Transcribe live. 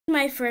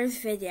My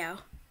first video.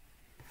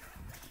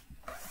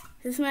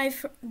 This is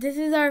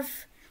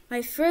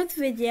my first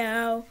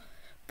video,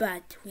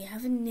 but we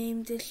haven't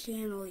named this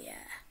channel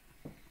yet.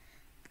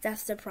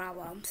 That's the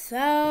problem.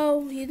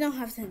 So you don't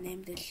have to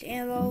name the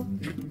channel.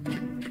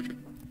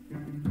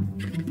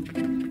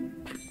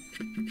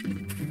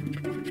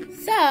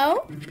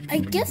 So I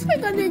guess we're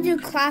gonna do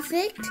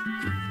classic.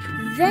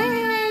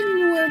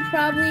 Then we're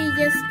probably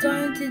just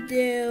going to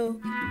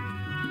do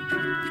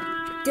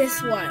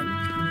this one.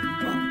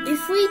 Well,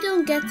 if we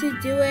don't get to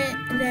do it,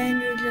 then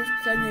we're just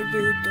gonna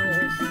do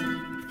duels.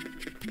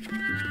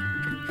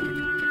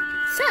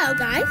 So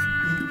guys,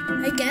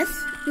 I guess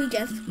we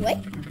just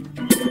wait.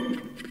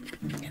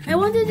 I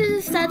want to do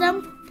the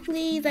setup,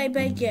 please. I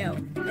beg you.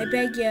 I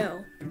beg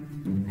you.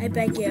 I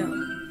beg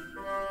you.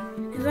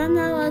 If I'm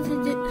not allowed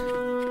to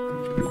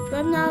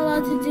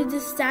do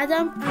the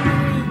setup,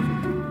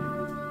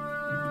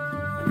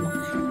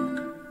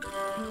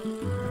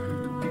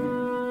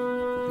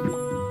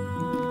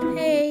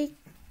 hey.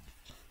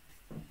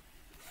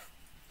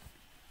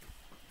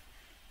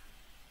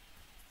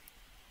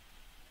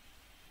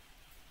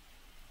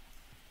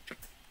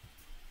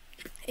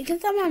 I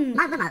guess I'm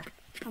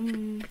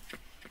on.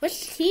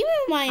 Which team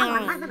am I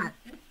on?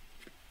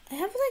 I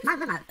have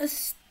like a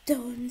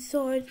stone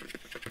sword.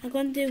 I'm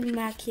gonna do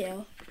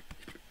Macchio.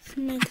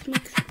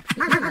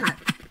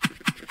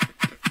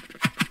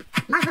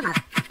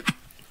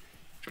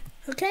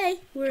 Okay,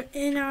 we're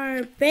in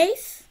our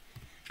base.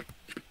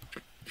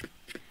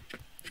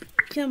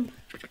 Jump.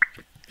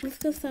 Let's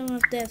get some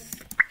of this.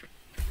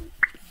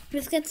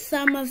 Let's get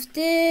some of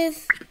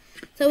this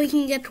so we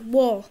can get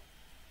wool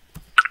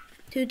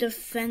to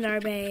defend our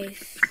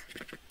base.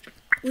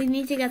 We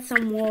need to get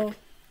some wool.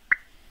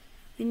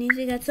 We need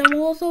to get some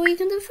wool so we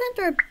can defend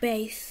our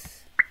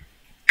base.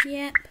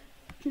 Yep.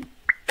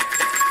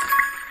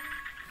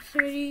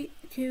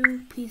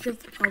 32 pieces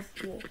of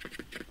wool.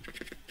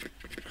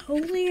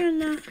 Hopefully you're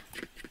not.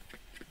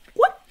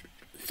 What?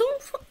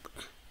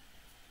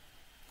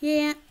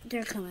 Yeah,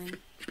 they're coming.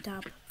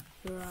 Stop.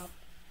 You're up.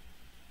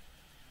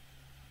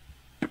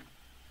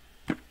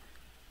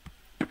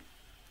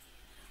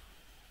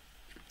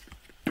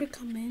 They're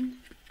coming.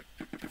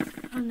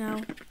 Oh no.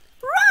 Run!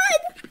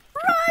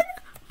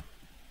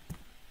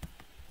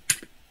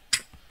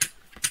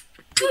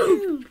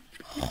 Run!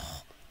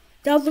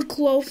 That was a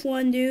close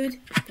one, dude.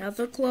 That was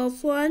a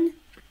close one.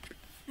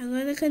 I'm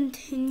gonna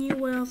continue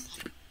what I was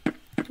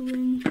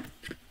doing.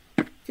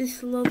 Just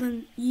slow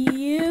than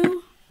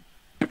you.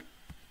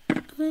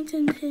 I'm gonna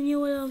continue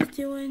what I was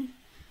doing.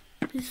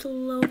 Just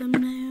slow them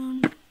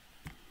down.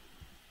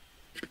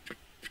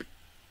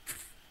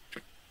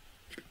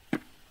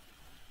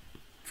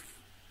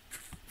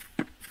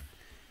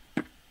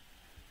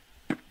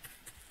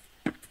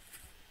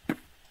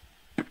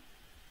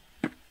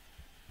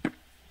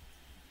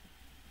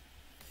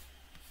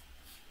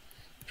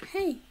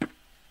 Hey.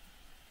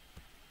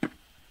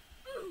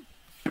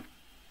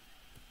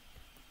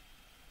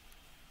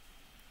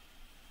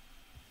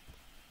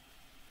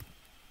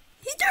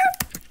 He's there.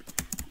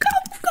 Go.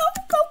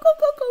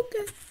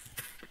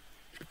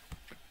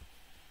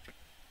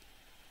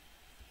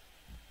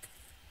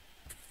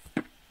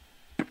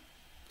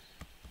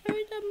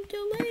 Sorry, I'm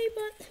delayed,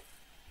 but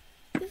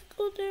let's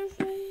go there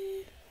for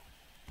you.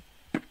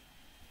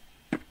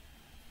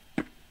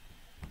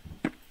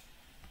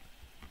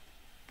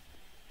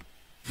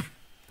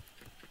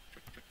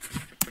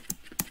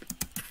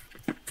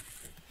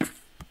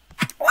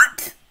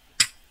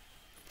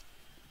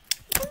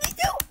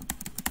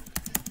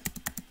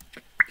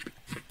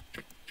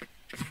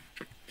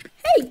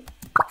 Hey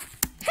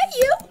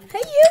you.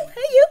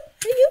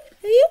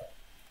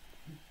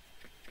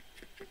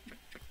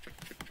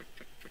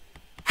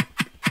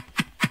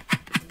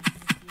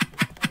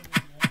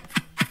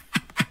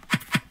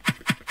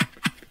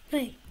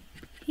 Wait,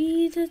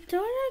 he's a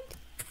dog?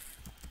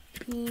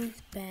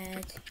 He's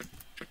bad.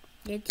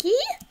 Did he?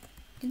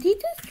 Did he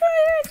destroy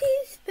our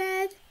He's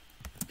bad?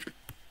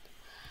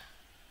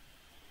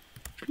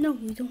 No,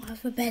 we don't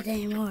have a bed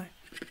anymore.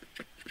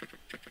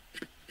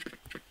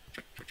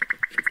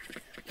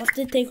 We have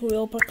to take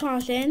real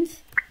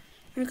precautions.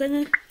 We're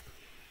gonna...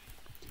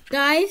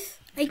 Guys,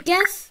 I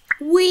guess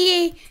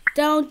we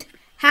don't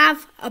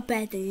have a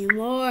bed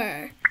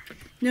anymore.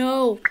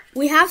 No,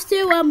 we have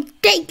to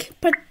take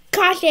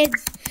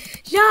precautions.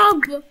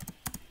 Jump!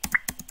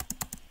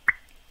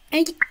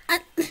 And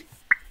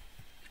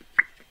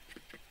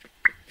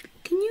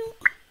can you?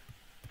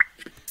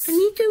 I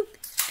need to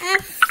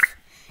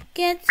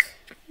get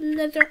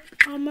leather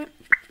armor.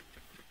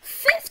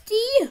 50.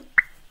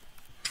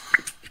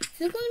 It's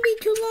gonna be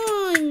too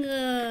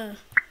long.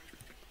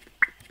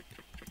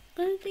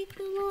 Gonna take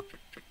too long.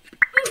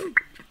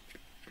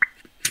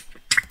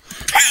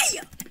 Hey!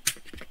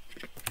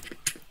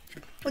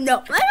 Oh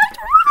no! I have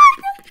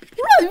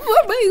to run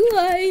for my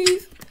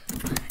life.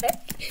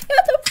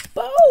 That's a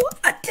bow.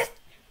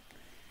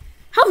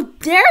 How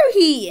dare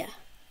he?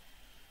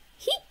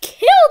 He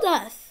killed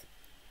us.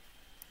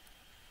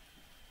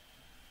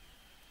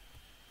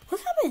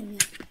 What's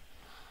happened?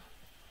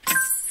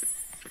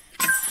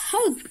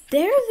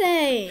 There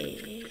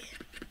they.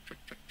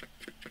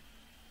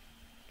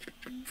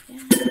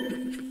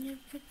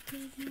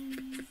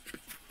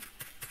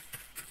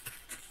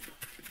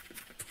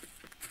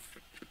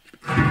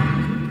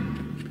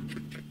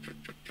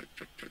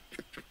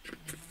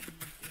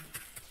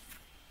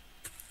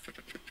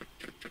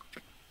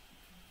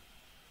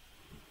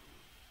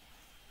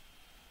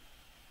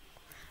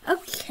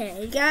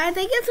 Okay, guys,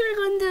 I guess we're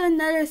going to do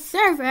another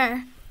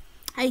server.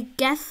 I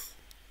guess.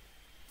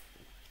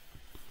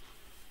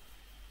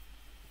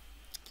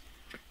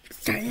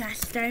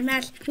 Starting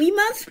match. We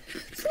must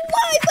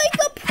slide like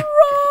a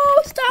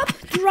pro. Stop,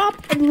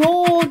 drop, and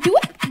roll. Do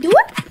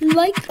it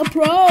like a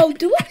pro.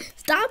 Do it.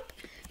 Stop,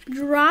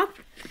 drop,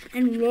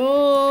 and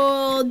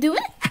roll. Do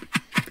it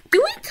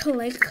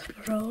like a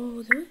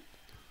pro. Do it.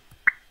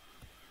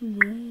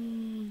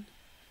 Roll.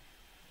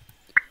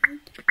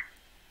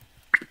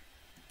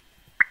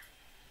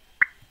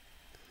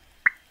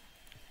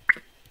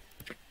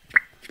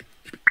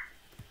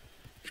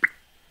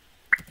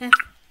 F.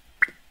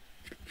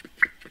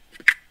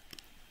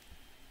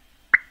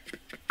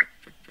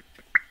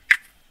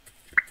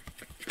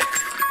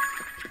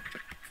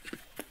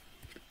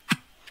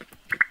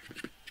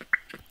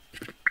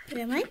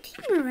 Am I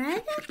team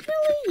red actually?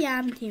 Yeah,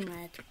 I'm team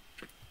red.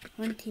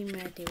 One team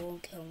red, they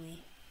won't kill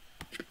me.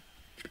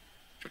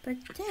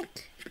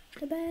 Protect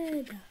the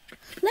bed.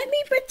 Let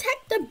me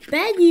protect the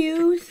bed,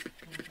 youth.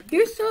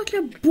 You're such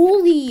a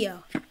bully.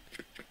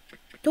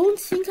 Don't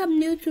think I'm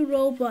new to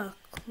Roblox.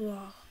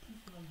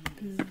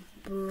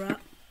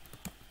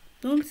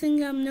 Don't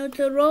think I'm new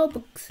to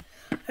Roblox.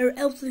 Or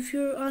else if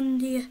you're on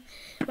the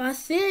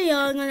Australia,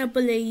 I'm gonna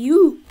bully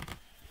you.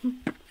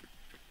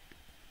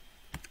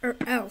 Or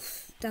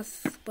else.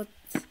 That's what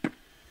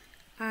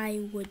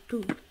I would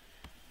do.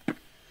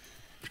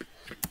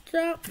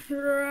 Drop.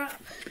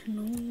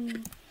 No.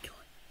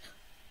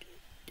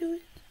 Do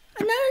it.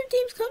 Another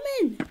team's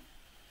coming.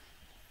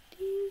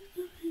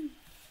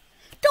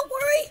 Don't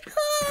worry.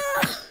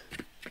 Ah!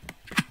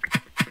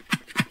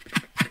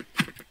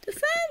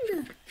 Defend.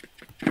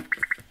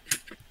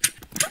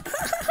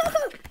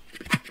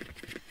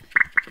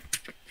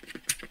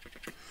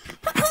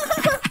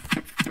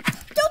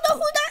 Don't know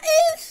who that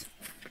is.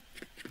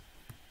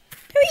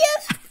 Here he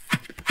is.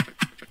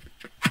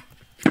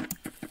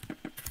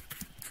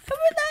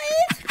 Whoever that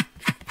is.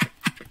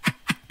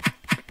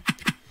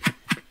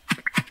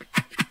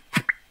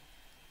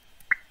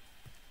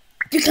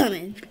 You're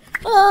coming.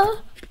 Oh.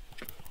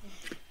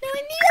 Now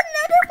I need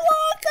another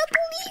block. At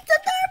least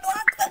another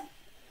block.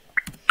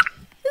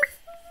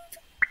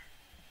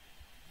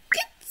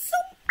 Get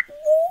some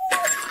more.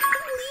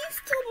 At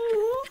least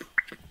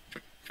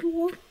some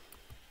more.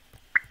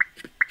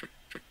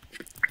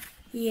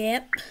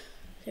 Yep.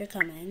 They're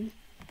coming.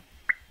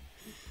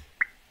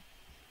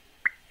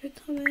 They're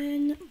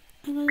coming.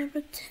 I'm gonna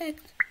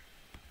protect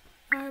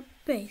our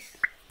base.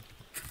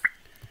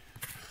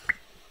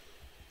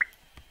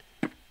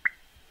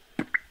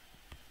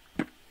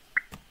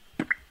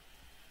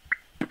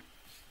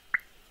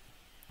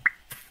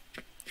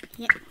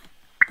 Yep.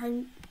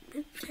 I'm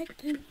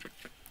protecting.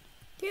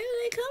 Here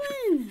they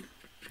coming.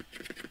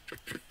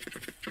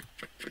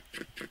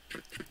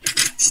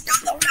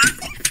 Stop the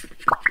rocket.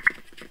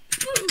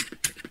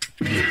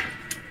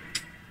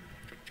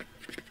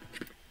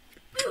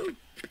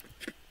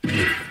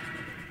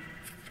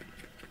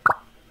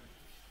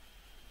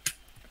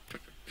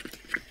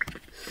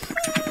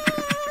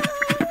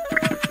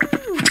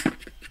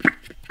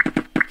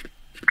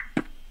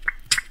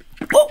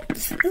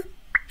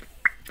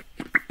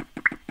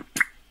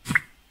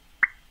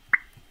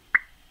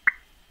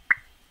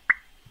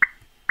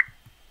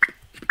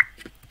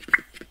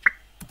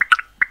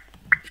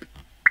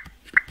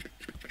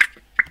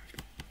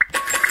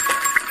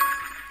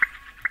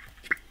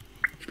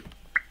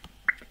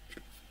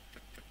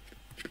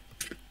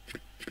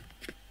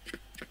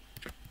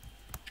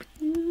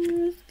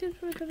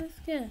 Let's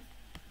go.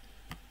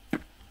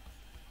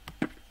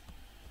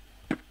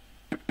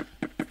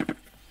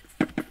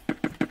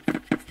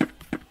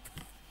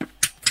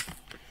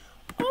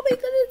 Oh my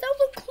goodness, that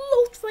was a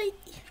close fight.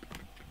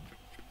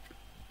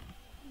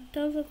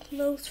 That was a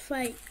close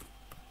fight.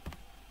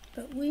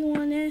 But we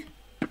won it.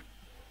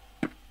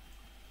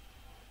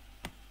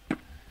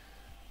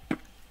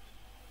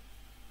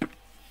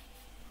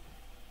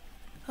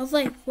 I was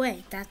like,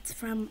 wait, that's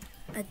from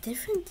a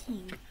different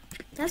team.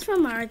 That's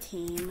from our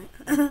team.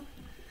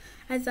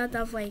 I thought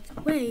that was like,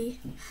 wait.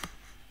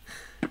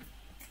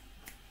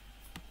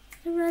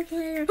 The red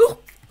player. Oh,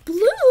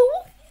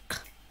 blue?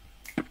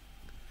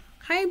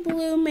 Hi,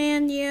 blue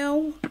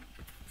Manu.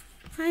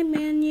 Hi,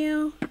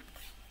 Manu.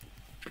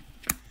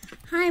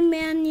 Hi,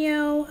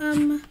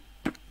 Manu.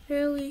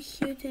 Really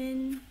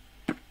shooting.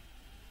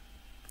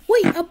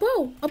 Wait, a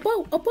bow. A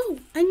bow. A bow.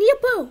 I need a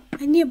bow.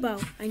 I need a bow.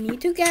 I need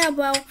to get a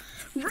bow.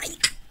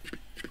 Right.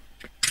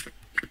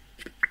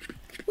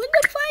 Win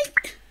the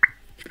fight.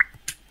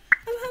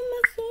 I'm having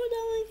my sword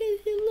on in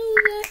case you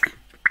lose it.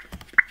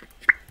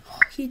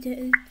 Oh, he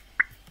didn't.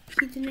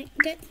 He didn't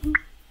get him.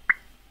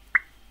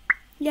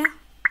 Yeah.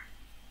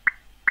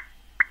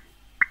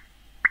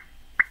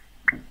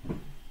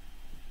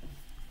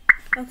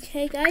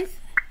 Okay, guys.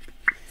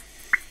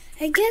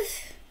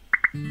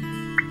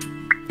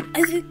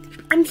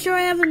 I'm sure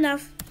I have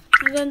enough.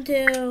 I'm going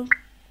to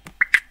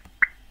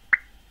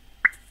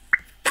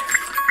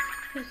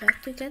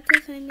to get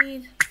this.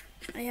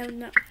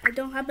 I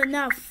don't have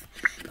enough,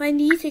 but I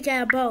need to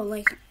get a bow.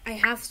 Like I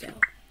have to.